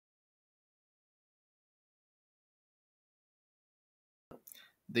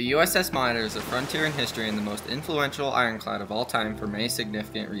The USS Monitor is a frontier in history and the most influential ironclad of all time for many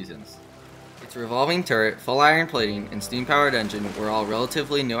significant reasons. Its revolving turret, full iron plating, and steam-powered engine were all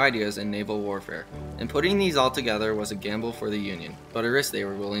relatively new ideas in naval warfare, and putting these all together was a gamble for the Union, but a risk they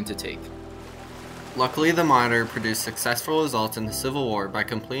were willing to take. Luckily, the Monitor produced successful results in the Civil War by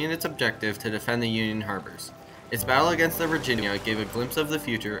completing its objective to defend the Union harbors. Its battle against the Virginia gave a glimpse of the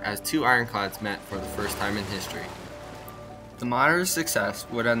future as two ironclads met for the first time in history. The Monitor's success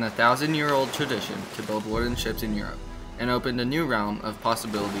would end the 1,000-year-old tradition to build wooden ships in Europe, and opened a new realm of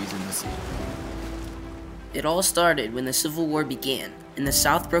possibilities in the sea. It all started when the Civil War began, and the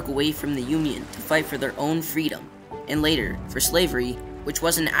South broke away from the Union to fight for their own freedom, and later, for slavery, which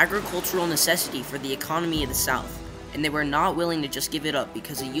was an agricultural necessity for the economy of the South, and they were not willing to just give it up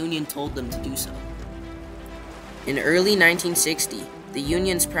because the Union told them to do so. In early 1960, the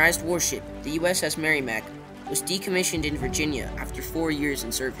Union's prized warship, the USS Merrimack, was decommissioned in Virginia after 4 years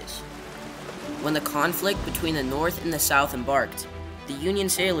in service. When the conflict between the North and the South embarked, the Union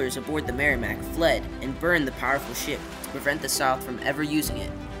sailors aboard the Merrimack fled and burned the powerful ship to prevent the South from ever using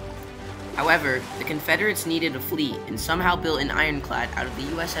it. However, the Confederates needed a fleet and somehow built an ironclad out of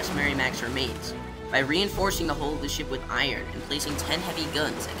the USS Merrimack's remains by reinforcing the hull of the ship with iron and placing 10 heavy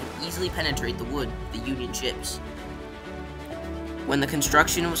guns that could easily penetrate the wood of the Union ships. When the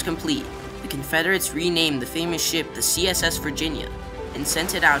construction was complete, the Confederates renamed the famous ship the USS Virginia and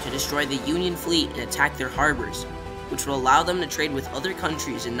sent it out to destroy the Union fleet and attack their harbors, which would allow them to trade with other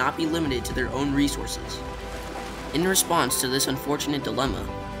countries and not be limited to their own resources. In response to this unfortunate dilemma,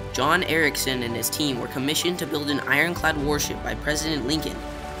 John Erickson and his team were commissioned to build an ironclad warship by President Lincoln,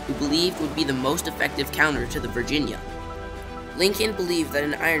 who believed would be the most effective counter to the Virginia. Lincoln believed that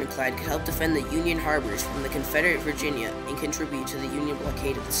an ironclad could help defend the Union harbors from the Confederate Virginia and contribute to the Union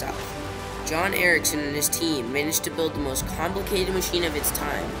blockade of the South. John Erickson and his team managed to build the most complicated machine of its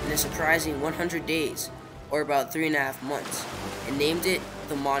time in a surprising 100 days, or about 3.5 months, and named it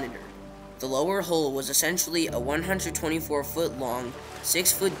the Monitor. The lower hull was essentially a 124-foot long,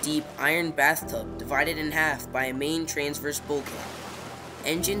 6-foot deep iron bathtub divided in half by a main transverse bulkhead.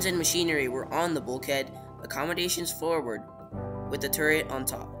 Engines and machinery were on the bulkhead, accommodations forward, with the turret on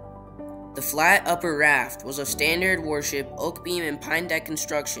top. The flat upper raft was of standard warship oak beam and pine deck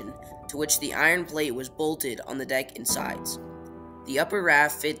construction, to which the iron plate was bolted on the deck and sides. The upper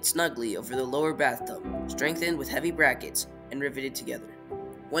raft fit snugly over the lower bathtub, strengthened with heavy brackets, and riveted together.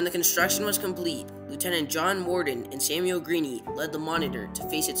 When the construction was complete, Lieutenant John Worden and Samuel Greene led the Monitor to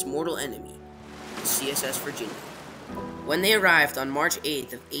face its mortal enemy, the USS Virginia. When they arrived on March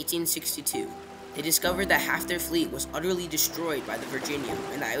 8th of 1862, they discovered that half their fleet was utterly destroyed by the Virginia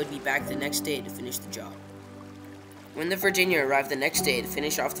and that it would be back the next day to finish the job. When the Virginia arrived the next day to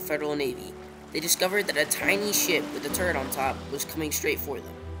finish off the Federal Navy, they discovered that a tiny ship with a turret on top was coming straight for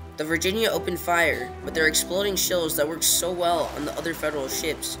them. The Virginia opened fire, but their exploding shells that worked so well on the other Federal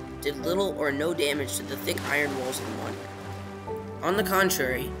ships did little or no damage to the thick iron walls of the Monitor. On the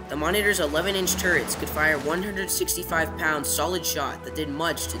contrary, the Monitor's 11-inch turrets could fire 165-pound solid shot that did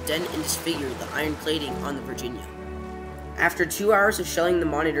much to dent and disfigure the iron plating on the Virginia. After 2 hours of shelling the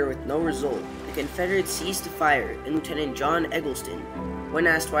Monitor with no result, the Confederates ceased to fire, and Lieutenant John Eggleston, when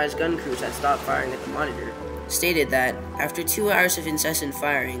asked why his gun crews had stopped firing at the Monitor, stated that, "After 2 hours of incessant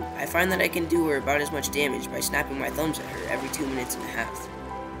firing, I find that I can do her about as much damage by snapping my thumbs at her every 2.5 minutes.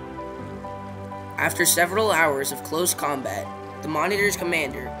 After several hours of close combat, the Monitor's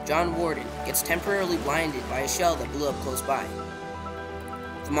commander, John Worden, gets temporarily blinded by a shell that blew up close by.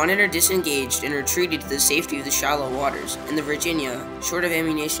 The Monitor disengaged and retreated to the safety of the shallow waters, and the Virginia, short of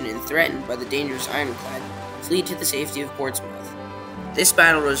ammunition and threatened by the dangerous ironclad, fled to the safety of Portsmouth. This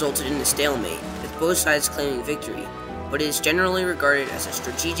battle resulted in a stalemate, with both sides claiming victory, but it is generally regarded as a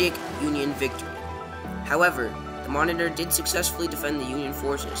strategic Union victory. However, the Monitor did successfully defend the Union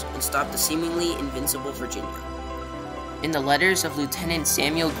forces and stop the seemingly invincible Virginia. In the letters of Lieutenant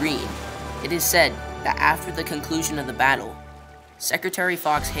Samuel Greene, it is said that after the conclusion of the battle, Secretary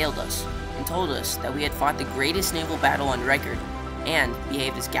Fox hailed us and told us that we had fought the greatest naval battle on record and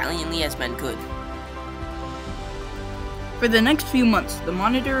behaved as gallantly as men could. For the next few months, the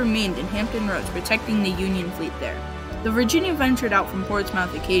Monitor remained in Hampton Roads protecting the Union fleet there. The Virginia ventured out from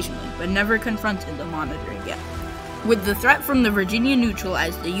Portsmouth occasionally, but never confronted the Monitor again. With the threat from the Virginia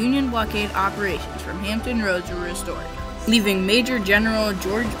neutralized, the Union blockade operations from Hampton Roads were restored, leaving Major General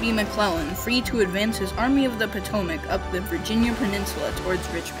George B. McClellan free to advance his Army of the Potomac up the Virginia Peninsula towards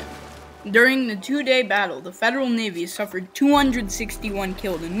Richmond. During the 2-day battle, the Federal Navy suffered 261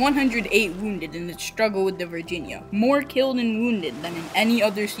 killed and 108 wounded in its struggle with the Virginia, more killed and wounded than in any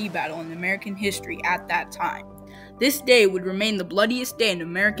other sea battle in American history at that time. This day would remain the bloodiest day in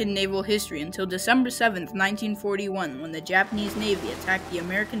American naval history until December 7, 1941, when the Japanese Navy attacked the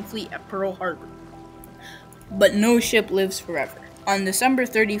American fleet at Pearl Harbor. But no ship lives forever. On December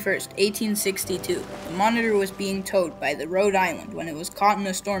 31st, 1862, the Monitor was being towed by the Rhode Island when it was caught in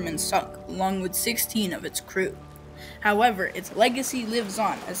a storm and sunk, along with 16 of its crew. However, its legacy lives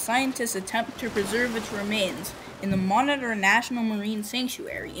on as scientists attempt to preserve its remains in the Monitor National Marine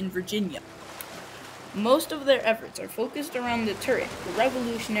Sanctuary in Virginia. Most of their efforts are focused around the turret, the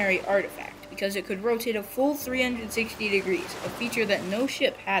revolutionary artifact, because it could rotate a full 360 degrees, a feature that no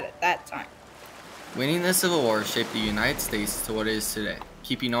ship had at that time. Winning the Civil War shaped the United States to what it is today,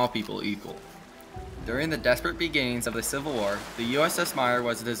 keeping all people equal. During the desperate beginnings of the Civil War, the USS Monitor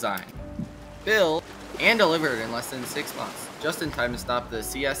was designed, built, and delivered in less than 6 months, just in time to stop the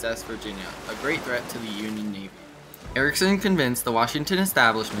CSS Virginia, a great threat to the Union Navy. Erickson convinced the Washington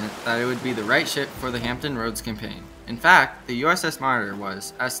establishment that it would be the right ship for the Hampton Roads campaign. In fact, the USS Monitor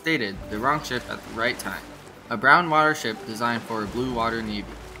was, as stated, the wrong ship at the right time, a brown water ship designed for a blue water navy.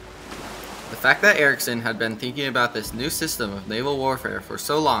 The fact that Erickson had been thinking about this new system of naval warfare for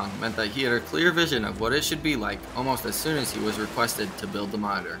so long meant that he had a clear vision of what it should be like almost as soon as he was requested to build the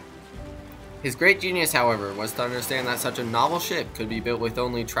Monitor. His great genius, however, was to understand that such a novel ship could be built with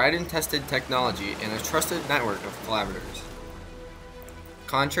only tried and tested technology and a trusted network of collaborators.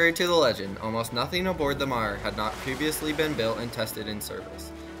 Contrary to the legend, almost nothing aboard the Monitor had not previously been built and tested in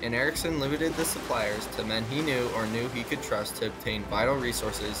service, and Erickson limited the suppliers to men he knew or knew he could trust to obtain vital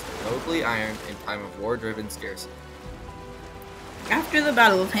resources heroically ironed in time of war-driven scarcity. After the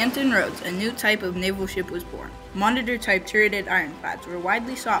Battle of Hampton Roads, a new type of naval ship was born. Monitor-type turreted ironclads were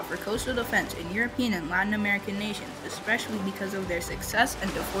widely sought for coastal defense in European and Latin American nations, especially because of their success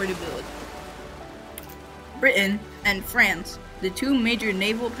and affordability. Britain and France, the two major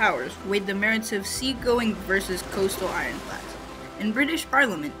naval powers, weighed the merits of sea-going versus coastal ironclads. In British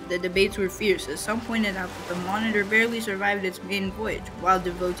Parliament, the debates were fierce as some pointed out that the Monitor barely survived its maiden voyage, while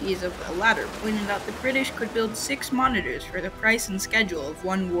devotees of the latter pointed out the British could build 6 Monitors for the price and schedule of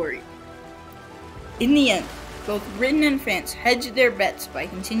one Warrior. In the end, both Britain and France hedged their bets by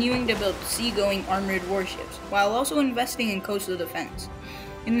continuing to build sea-going armored warships, while also investing in coastal defense.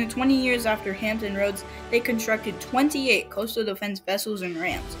 In the 20 years after Hampton Roads, they constructed 28 coastal defense vessels and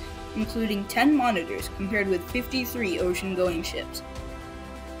rams, including 10 Monitors compared with 53 ocean-going ships.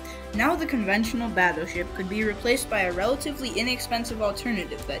 Now the conventional battleship could be replaced by a relatively inexpensive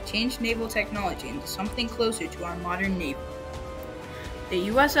alternative that changed naval technology into something closer to our modern Navy. The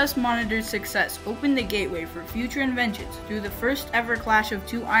USS Monitor's success opened the gateway for future inventions through the first ever clash of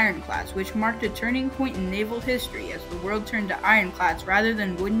 2 ironclads, which marked a turning point in naval history as the world turned to ironclads rather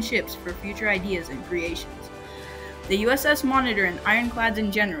than wooden ships for future ideas and creations. The USS Monitor and ironclads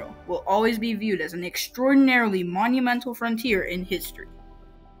in general will always be viewed as an extraordinarily monumental frontier in history.